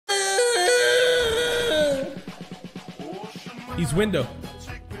He's window.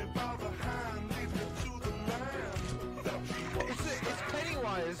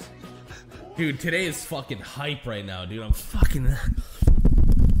 Dude, today is fucking hype right now, dude. I'm fucking.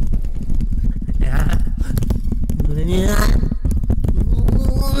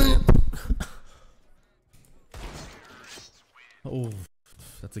 Oh,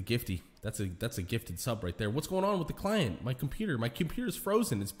 that's a gifty. That's a gifted sub right there. What's going on with the client? My computer's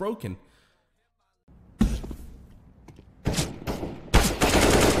frozen. It's broken.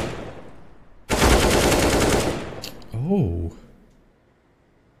 Oh.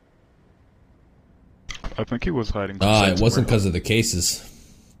 I think he was hiding. It wasn't because of the cases.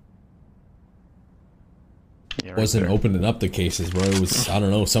 Yeah, It wasn't opening up the cases, bro. It was, I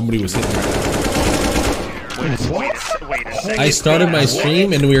don't know, somebody was hitting. Wait a second. I started my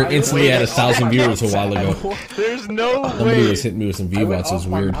stream and we were instantly at 1,000 viewers a while ago. There's no way. Somebody was hitting me with some V-bots. It was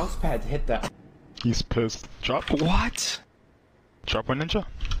weird. Mouse pad to hit that. He's pissed. Drop. What? Drop one ninja.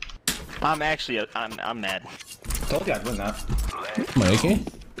 I'm actually, I'm mad. Told you I'd win that. My AK?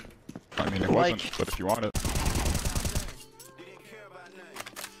 I mean, it wasn't, but if you want it.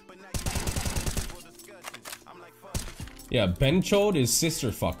 Yeah, Ben Chode is sister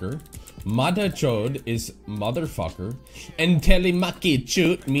fucker. Mada Chode is motherfucker. And Telemaki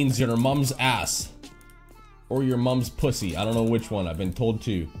Chut means your mom's ass. Or your mom's pussy. I don't know which one. I've been told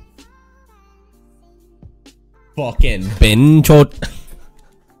two. Fucking Ben Chode.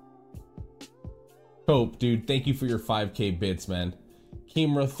 Hope, dude, thank you for your 5k bits, man.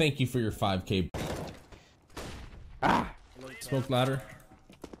 Kimra, thank you for your 5k. Ah! Smoke ladder.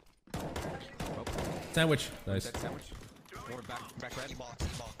 Sandwich. Nice. Back red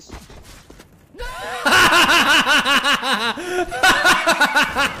box.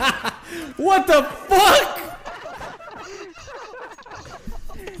 What the fuck?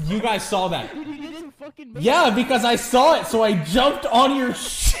 You guys saw that. Yeah, because I saw it, so I jumped on your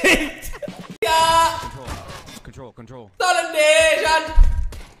shit. Yeah. Control. Domination.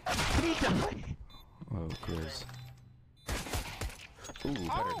 Oh, Chris. Ooh,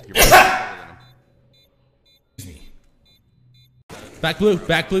 better. You're better than him. Back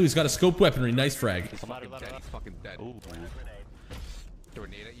blue. He's got a scope weaponry. Nice frag. He's fucking dead. Ooh.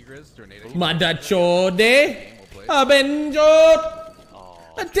 Tornado at you, Grizz. Tornado at you. Madachode. Abenjot.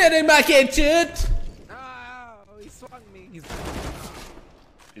 I did it, my kid. Oh, he swung me. He's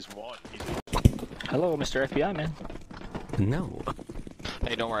one. Hello, Mr. FBI man. No.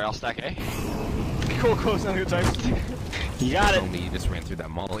 Hey, don't worry, I'll stack A. Cool, sounds good time. You got it. Me, you just ran through that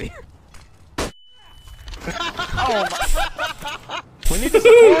molly. Oh my. We need the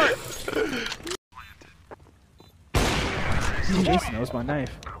support. Jason, that was my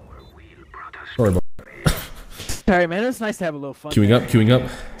knife. Sorry, bro. Sorry, man. It's nice to have a little fun. Queuing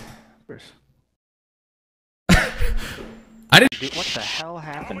up. I didn't. Dude, what the hell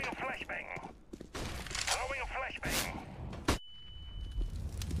happened?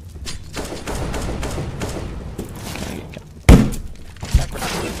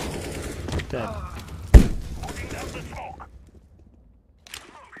 Dead.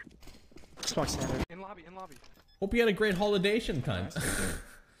 Smoke standard. In lobby. Hope you had a great holidation time.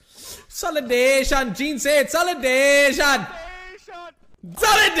 Solidation! Gene said solidation!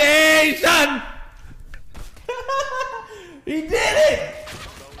 Solidation! He did it!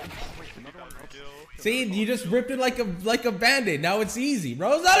 See, you just ripped it like a band-aid. Now it's easy,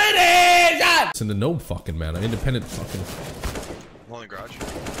 bro. Solidation! It's in the no fucking man. I'm independent fucking. One garage.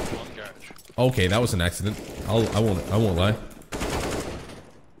 Okay, that was an accident. I won't lie.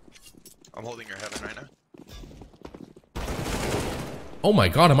 I'm holding your heaven right now. Oh my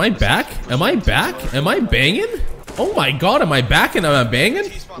god, am I back? Am I back? Am I banging? Oh my god, am I back and am I banging?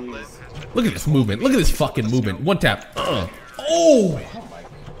 Look at this movement. Look at this fucking movement. One tap. Oh!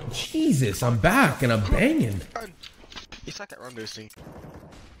 Jesus, I'm back and I'm banging. You suck at run boosting.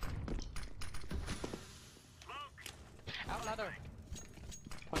 Out ladder.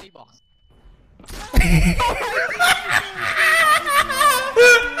 20 box.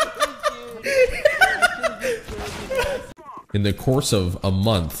 In the course of a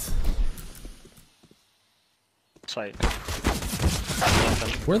month. Site.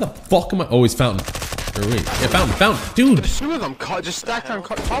 Where the fuck am I? Oh, he's fountain. Or wait. Yeah, fountain. Dude! Two of them just stacked on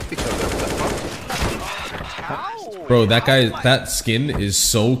top of each other. What the fuck? How? Bro, that skin is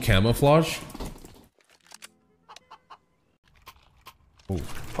so camouflage. Oh.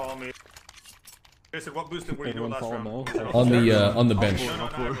 Follow me. Jason, what boosting were you doing last round? On the bench. No,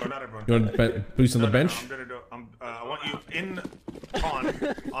 not everyone. You want to boost on the bench? I'm gonna do. I want you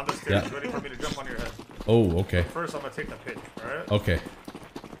on the stairs, ready for me to jump on your head. Oh, okay. First, I'm gonna take the pitch. All right. Okay.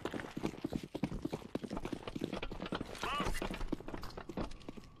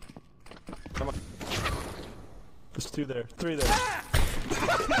 There's 2 there. 3 there.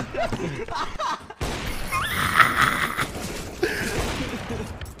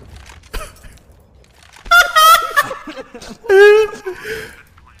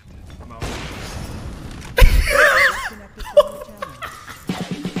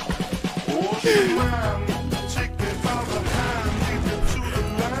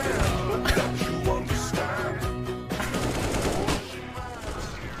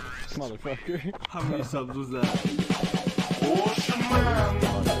 Motherfucker. How many subs was that?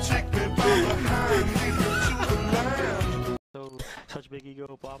 So, such big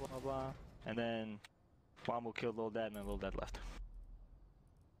ego, blah blah blah. And then, Wombo killed Lil Dad, and then Lil Dad left.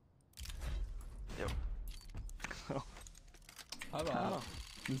 How about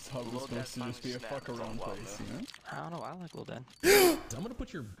this hub was supposed to just be a fuck around place, you know? I don't know, I like Lil Dad. I'm gonna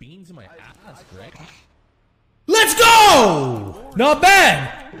put your beans in my ass, Greg. Let's go! Not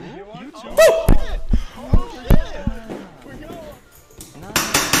bad! Woo!